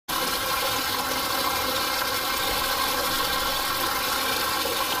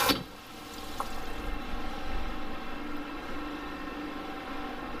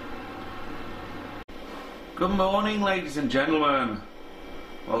Good morning, ladies and gentlemen.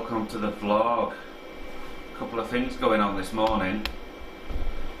 Welcome to the vlog. A couple of things going on this morning,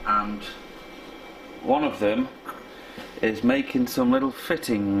 and one of them is making some little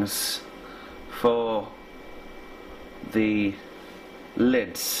fittings for the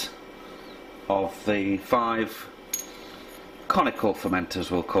lids of the 5 conical fermenters,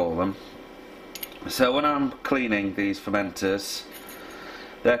 we'll call them. So when I'm cleaning these fermenters,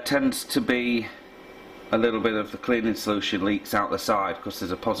 there tends to be a little bit of the cleaning solution leaks out the side because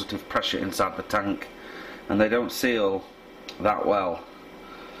there's a positive pressure inside the tank and they don't seal that well.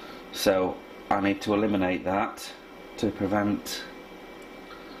 So I need to eliminate that to prevent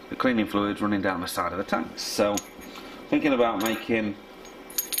the cleaning fluids running down the side of the tanks. So thinking about making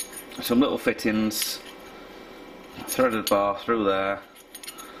some little fittings, threaded bar through there.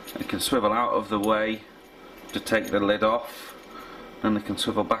 It can swivel out of the way to take the lid off, and they can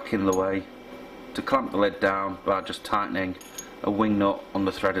swivel back in the way to clamp the lid down by just tightening a wing nut on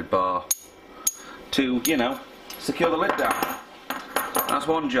the threaded bar to, you know, secure the lid down. That's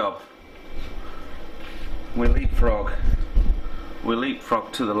one job. We leapfrog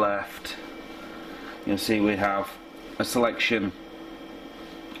to the left. You'll see we have a selection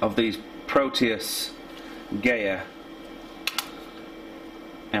of these Proteus Gaia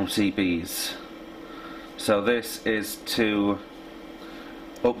MCBs. So this is to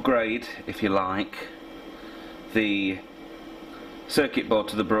upgrade, if you like, the circuit board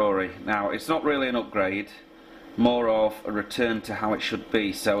to the brewery. Now it's not really an upgrade, more of a return to how it should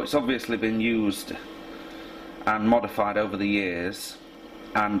be. So it's obviously been used and modified over the years,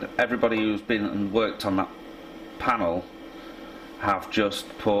 and everybody who's been and worked on that panel have just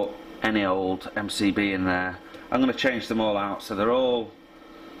put any old MCB in there. I'm going to change them all out so they're all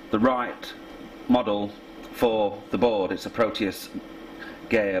the right model for the board. It's a Proteus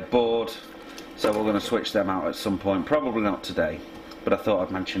Gaia board, so we're going to switch them out at some point, probably not today, but I thought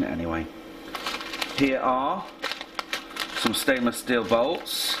I'd mention it anyway. Here are some stainless steel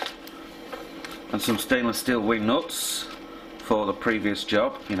bolts and some stainless steel wing nuts for the previous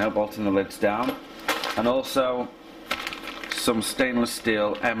job, you know, bolting the lids down, and also some stainless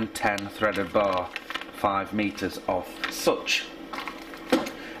steel M10 threaded bar, 5 meters of such,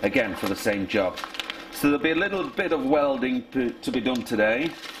 again for the same job. So there'll be a little bit of welding to be done today,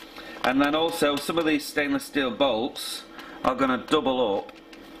 and then also some of these stainless steel bolts are going to double up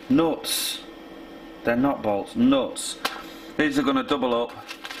nuts. They're not bolts, nuts. These are going to double up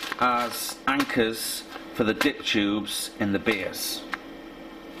as anchors for the dip tubes in the beers.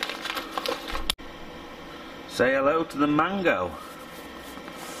 Say hello to the mango.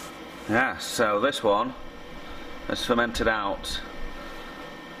 Yeah, so this one has fermented out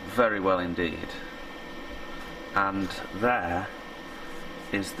very well indeed. And there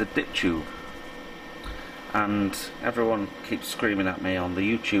is the dip tube, and everyone keeps screaming at me on the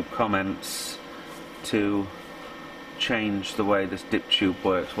YouTube comments to change the way this dip tube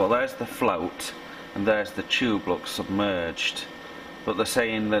works. Well, there's the float and there's the tube, looks submerged, but they're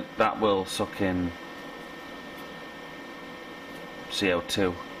saying that that will suck in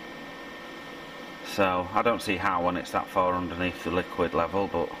CO2, so I don't see how when it's that far underneath the liquid level,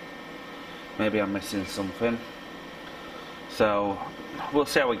 but maybe I'm missing something. So we'll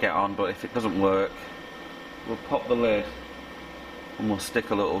see how we get on, but if it doesn't work, we'll pop the lid and we'll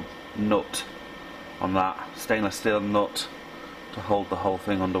stick a little nut on that, stainless steel nut, to hold the whole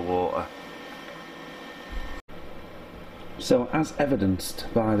thing underwater. So as evidenced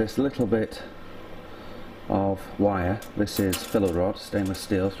by this little bit of wire, this is filler rod, stainless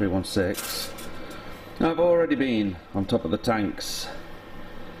steel 316. Now I've already been on top of the tanks,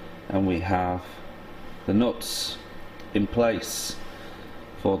 and we have the nuts in place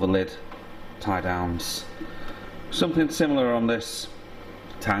for the lid tie downs. Something similar on this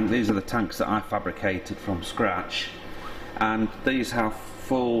tank. These are the tanks that I fabricated from scratch, and these have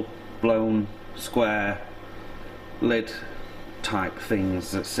full blown square lid type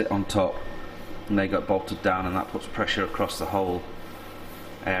things that sit on top, and they got bolted down, and that puts pressure across the whole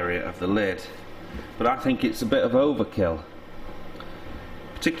area of the lid. But I think it's a bit of overkill,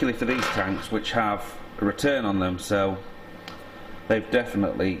 particularly for these tanks which have a return on them, so they've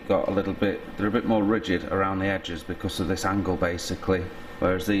definitely got a little bit, they're a bit more rigid around the edges because of this angle basically,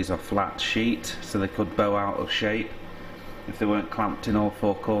 whereas these are flat sheet, so they could bow out of shape if they weren't clamped in all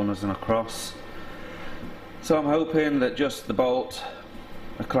 4 corners and across. So I'm hoping that just the bolt,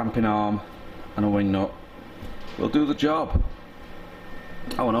 a clamping arm and a wing nut will do the job.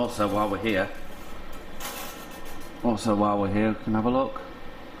 Oh, and also while we're here we can have a look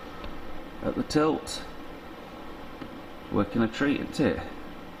at the tilt. Working a treat, isn't it?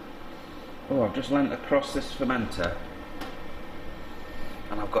 Oh, I've just leant across this fermenter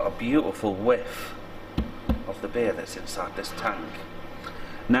and I've got a beautiful whiff of the beer that's inside this tank.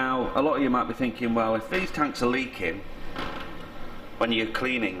 Now, a lot of you might be thinking, well, if these tanks are leaking when you're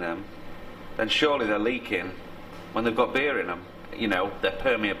cleaning them, then surely they're leaking when they've got beer in them. You know, they're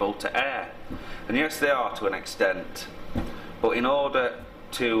permeable to air. And yes, they are to an extent, but in order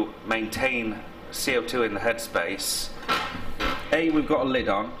to maintain CO2 in the headspace, A, we've got a lid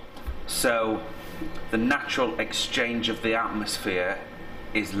on, so the natural exchange of the atmosphere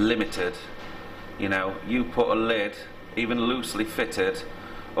is limited. You know, you put a lid, even loosely fitted,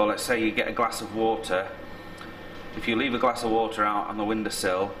 or let's say you get a glass of water, if you leave a glass of water out on the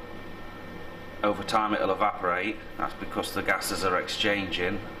windowsill, over time it'll evaporate. That's because the gases are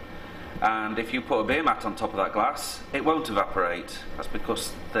exchanging. And if you put a beer mat on top of that glass, it won't evaporate. That's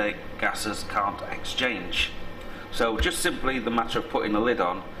because the gases can't exchange. So just simply the matter of putting the lid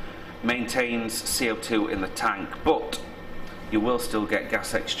on maintains CO2 in the tank, but you will still get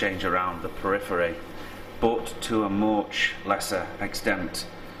gas exchange around the periphery, but to a much lesser extent.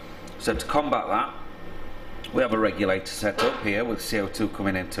 So to combat that, we have a regulator set up here with CO2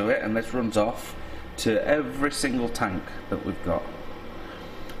 coming into it, and this runs off to every single tank that we've got.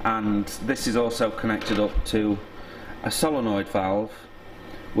 And this is also connected up to a solenoid valve,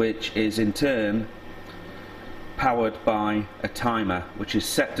 which is in turn powered by a timer, which is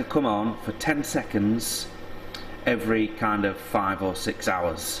set to come on for 10 seconds every kind of 5 or 6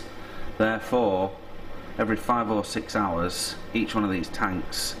 hours. Therefore, every 5 or 6 hours, each one of these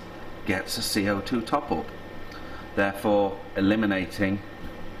tanks gets a CO2 top-up, therefore eliminating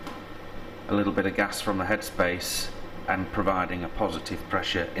a little bit of gas from the headspace and providing a positive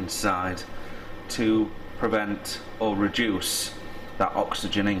pressure inside to prevent or reduce that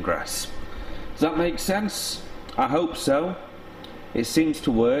oxygen ingress. Does that make sense? I hope so. It seems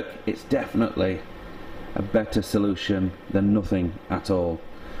to work. It's definitely a better solution than nothing at all.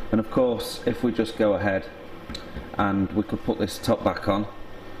 And of course, if we just go ahead and we could put this top back on,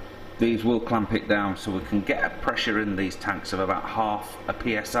 these will clamp it down, so we can get a pressure in these tanks of about half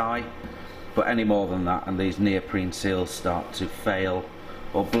a psi. But any more than that and these neoprene seals start to fail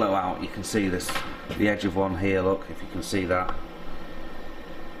or blow out. You can see this, the edge of one here, look, if you can see that.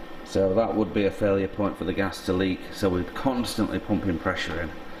 So that would be a failure point for the gas to leak, so we're constantly pumping pressure in.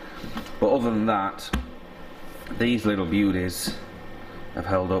 But other than that, these little beauties have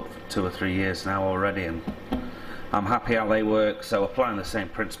held up for 2 or 3 years now already, and I'm happy how they work. So applying the same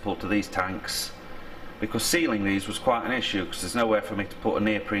principle to these tanks, because sealing these was quite an issue, because there's nowhere for me to put a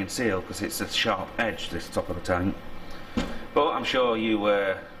neoprene seal because it's a sharp edge, this top of the tank. But I'm sure you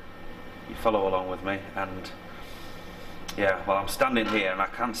follow along with me, and yeah, well, I'm standing here and I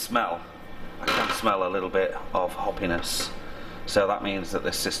can smell a little bit of hoppiness. So that means that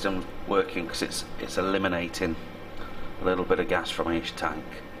this system's working, because it's eliminating a little bit of gas from each tank.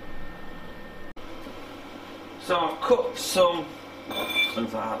 So I've cut some,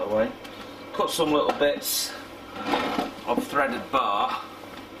 move that out of the way, cut some little bits of threaded bar,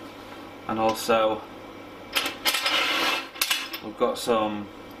 and also we've got some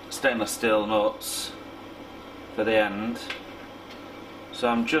stainless steel nuts for the end. So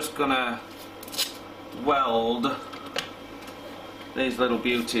I'm just gonna weld these little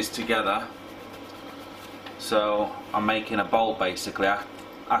beauties together. So I'm making a bolt basically.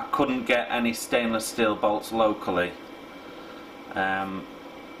 I couldn't get any stainless steel bolts locally, so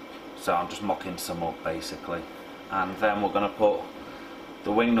I'm just mocking some up basically. And then we're going to put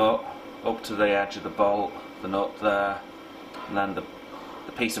the wing nut up to the edge of the bolt, the nut there, and then the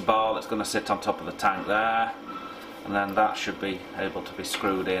piece of bar that's going to sit on top of the tank there, and then that should be able to be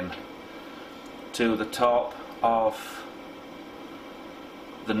screwed in to the top of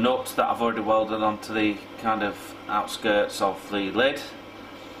the nut that I've already welded onto the kind of outskirts of the lid.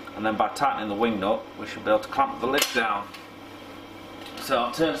 And then by tightening the wing nut, we should be able to clamp the lid down. So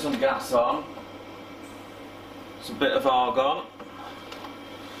I'll turn some gas on, some bit of argon.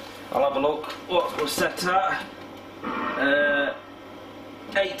 I'll have a look what we're set at.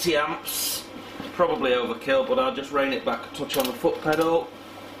 80 amps, probably overkill, but I'll just rein it back a touch on the foot pedal.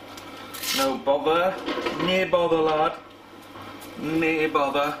 No bother, near bother lad, near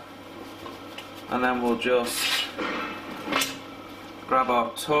bother. And then we'll just grab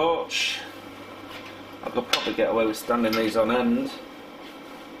our torch. I could probably get away with standing these on end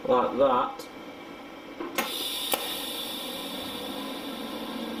like that.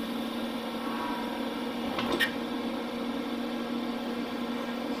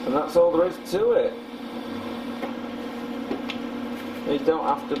 And that's all there is to it. These don't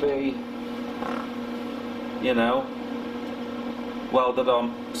have to be, you know, welded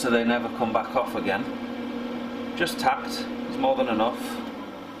on so they never come back off again. Just tacked is more than enough.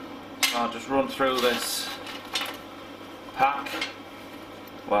 So I'll just run through this pack.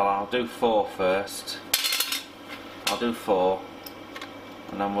 Well, I'll do 4 first. I'll do 4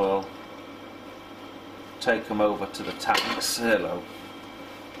 and then we'll take them over to the tanks, hello,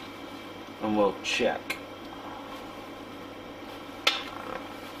 and we'll check.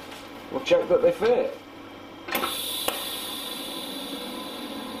 We'll check that they fit.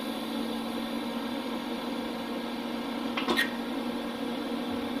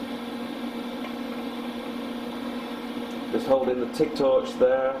 Just holding the TIG torch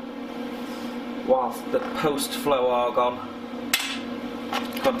there whilst the post-flow argon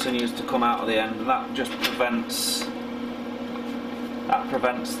continues to come out of the end, and that just prevents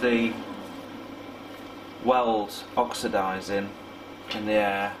the weld oxidising in the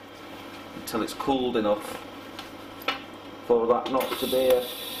air until it's cooled enough for that not to be a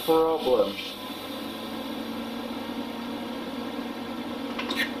problem.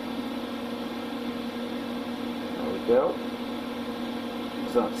 There we go.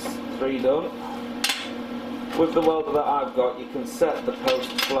 So that's 3 done. With the welder that I've got, you can set the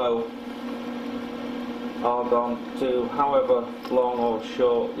post-flow argon to however long or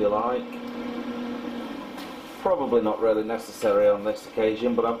short you like. Probably not really necessary on this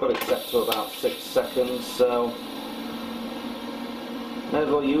occasion, but I've got it set to about 6 seconds, so may as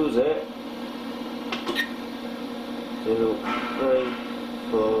well use it. 2, 3,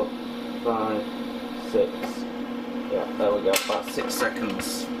 4, 5, 6. Yeah, there we go, about 6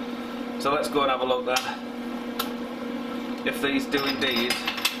 seconds. So let's go and have a look then, if these do indeed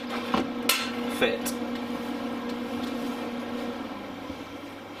fit.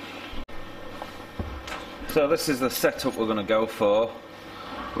 So this is the setup we're going to go for.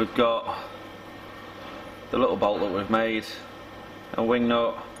 We've got the little bolt that we've made, a wing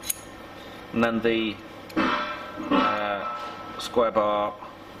nut, and then the square bar,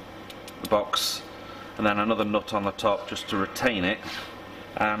 the box, and then another nut on the top just to retain it.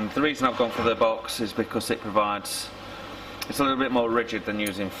 And the reason I've gone for the box is because it provides, it's a little bit more rigid than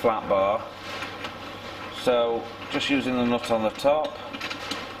using flat bar. So just using the nut on the top,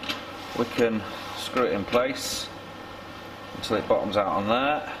 we can screw it in place until it bottoms out on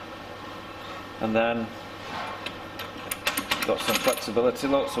there, and then got some flexibility,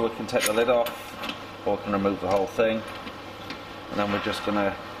 look, so we can take the lid off or we can remove the whole thing, and then we're just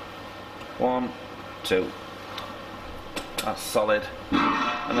gonna 1, 2, that's solid.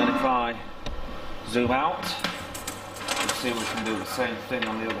 And then if I zoom out, you'll see we can do the same thing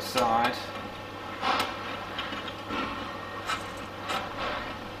on the other side.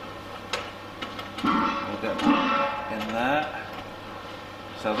 We'll get that in there.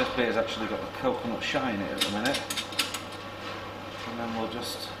 So this bit has actually got the coconut shine in it at the minute. And then we'll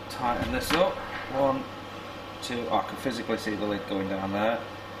just tighten this up. 1, 2, oh, I can physically see the lid going down there.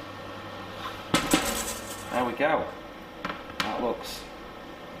 There we go. That looks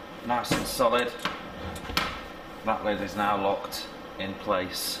nice and solid. That lid is now locked in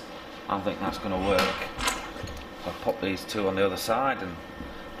place. I think that's going to work. I'll pop these 2 on the other side, and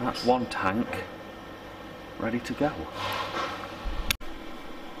that's 1 tank ready to go.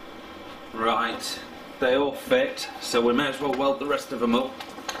 Right, they all fit, so we may as well weld the rest of them up.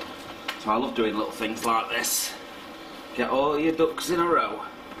 So I love doing little things like this. Get all your ducks in a row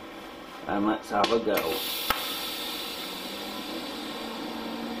and let's have a go.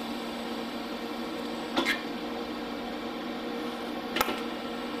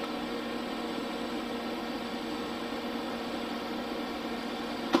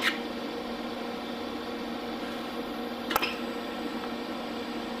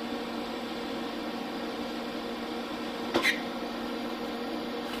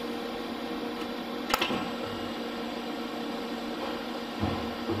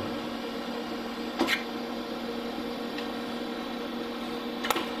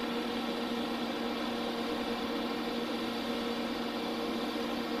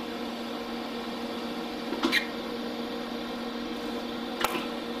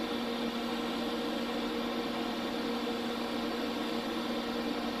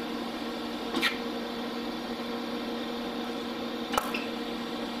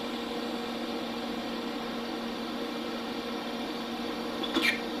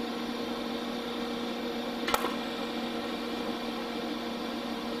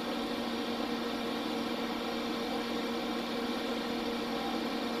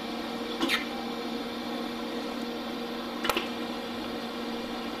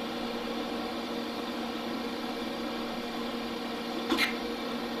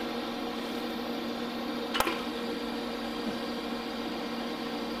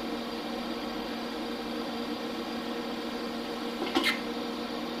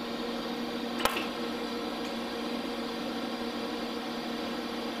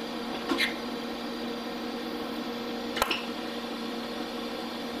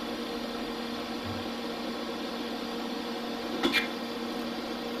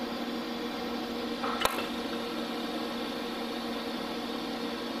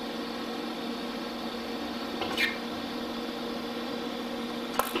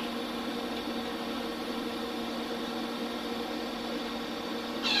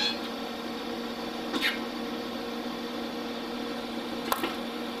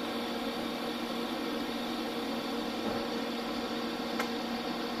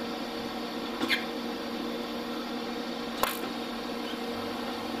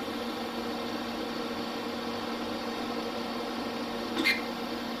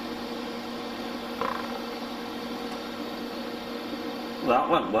 that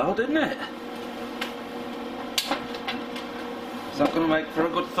went well, didn't it? Is that going to make for a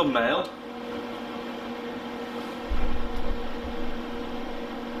good thumbnail?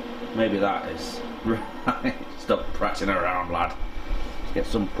 Maybe that is. Right, stop prattling around, lad. Let's get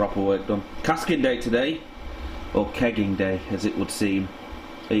some proper work done. Casking day today, or kegging day as it would seem.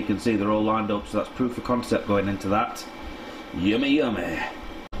 So you can see they're all lined up, so that's proof of concept going into that. Yummy yummy.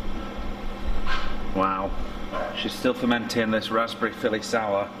 Wow, she's still fermenting this raspberry Philly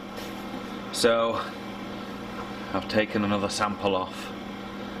sour. So I've taken another sample off,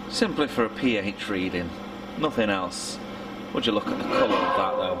 simply for a pH reading, nothing else. Would you look at the colour of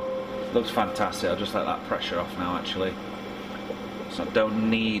that though? Looks fantastic. I'll just let that pressure off now actually. So I don't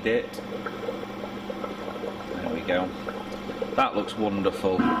need it. There we go. That looks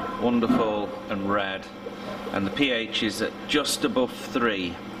wonderful. Wonderful and red. And the pH is at just above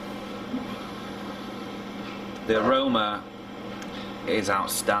 3. The aroma is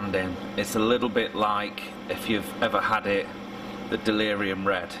outstanding. It's a little bit like, if you've ever had it, the Delirium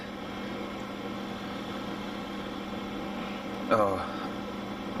Red. Oh,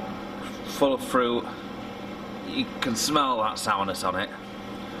 full of fruit. You can smell that sourness on it.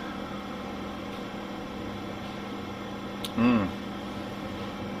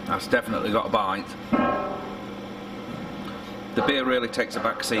 That's definitely got a bite. The beer really takes a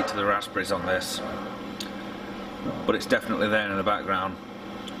back seat to the raspberries on this, but it's definitely there in the background.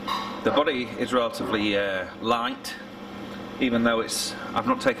 The body is relatively light, even though it's, I've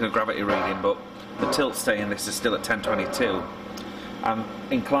not taken a gravity reading, but the tilt staying this is still at 1022. I'm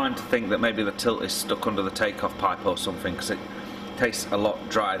inclined to think that maybe the tilt is stuck under the takeoff pipe or something, because it tastes a lot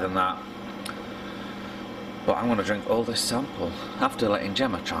drier than that. But I'm going to drink all this sample, after letting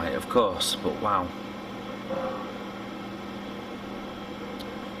Gemma try it of course, but wow.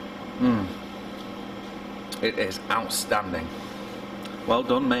 It is outstanding. Well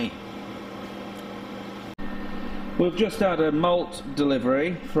done me. We've just had a malt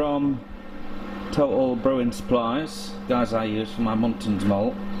delivery from Total Brewing Supplies, guys I use for my Muntons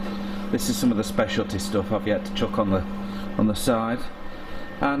malt. This is some of the specialty stuff I've yet to chuck on the side.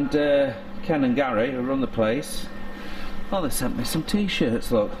 And Ken and Gary, who run the place, oh, they sent me some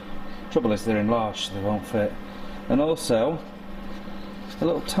t-shirts, look. Trouble is they're in large, so they won't fit. And also a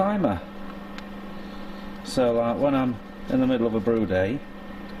little timer. So like when I'm in the middle of a brew day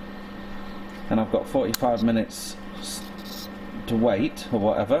and I've got 45 minutes to wait or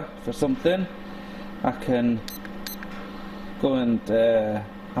whatever for something, I can go and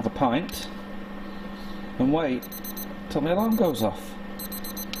have a pint and wait till my alarm goes off,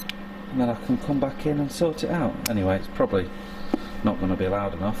 and then I can come back in and sort it out. Anyway, it's probably not going to be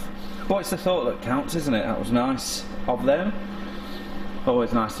loud enough, but it's the thought that counts, isn't it? That was nice of them.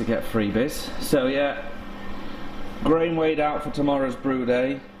 Always nice to get freebies. So yeah, grain weighed out for tomorrow's brew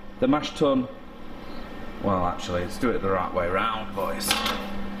day. The mash tun, well actually let's do it the right way round, boys.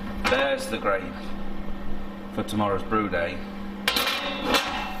 There's the grain for tomorrow's brew day.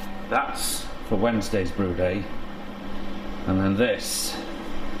 That's for Wednesday's brew day, and then this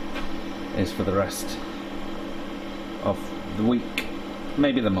is for the rest of the week,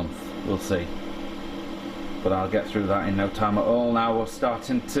 maybe the month, we'll see. But I'll get through that in no time at all. Now we're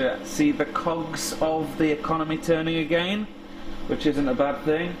starting to see the cogs of the economy turning again, which isn't a bad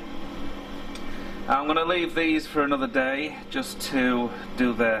thing. I'm going to leave these for another day just to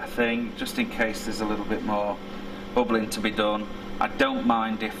do their thing, just in case there's a little bit more bubbling to be done. I don't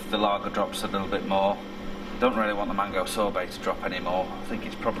mind if the lager drops a little bit more. Don't really want the mango sorbet to drop anymore. I think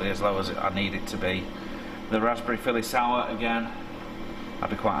it's probably as low as I need it to be. The raspberry Philly sour again,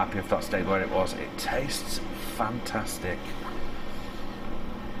 I'd be quite happy if that stayed where it was. It tastes fantastic.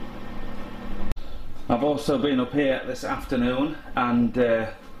 I've also been up here this afternoon and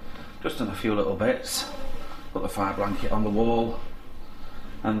just done a few little bits. Put the fire blanket on the wall,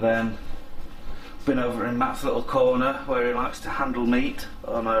 and then been over in Matt's little corner where he likes to handle meat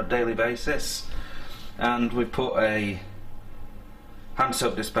on a daily basis, and we've put a hand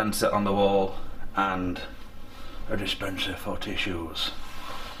soap dispenser on the wall and a dispenser for tissues.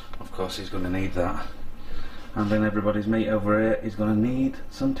 Of course he's going to need that. And then everybody's meat over here is going to need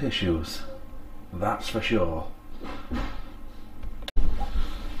some tissues. That's for sure.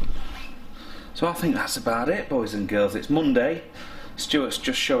 So I think that's about it, boys and girls. It's Monday. Stuart's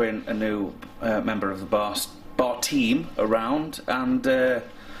just showing a new member of the bar team around, and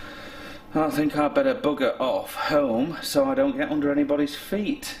I think I better bugger off home so I don't get under anybody's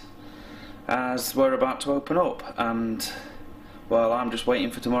feet, as we're about to open up. And well, I'm just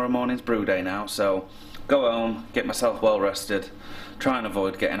waiting for tomorrow morning's brew day now, so go home, get myself well rested, try and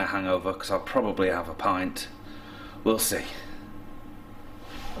avoid getting a hangover because I'll probably have a pint. We'll see.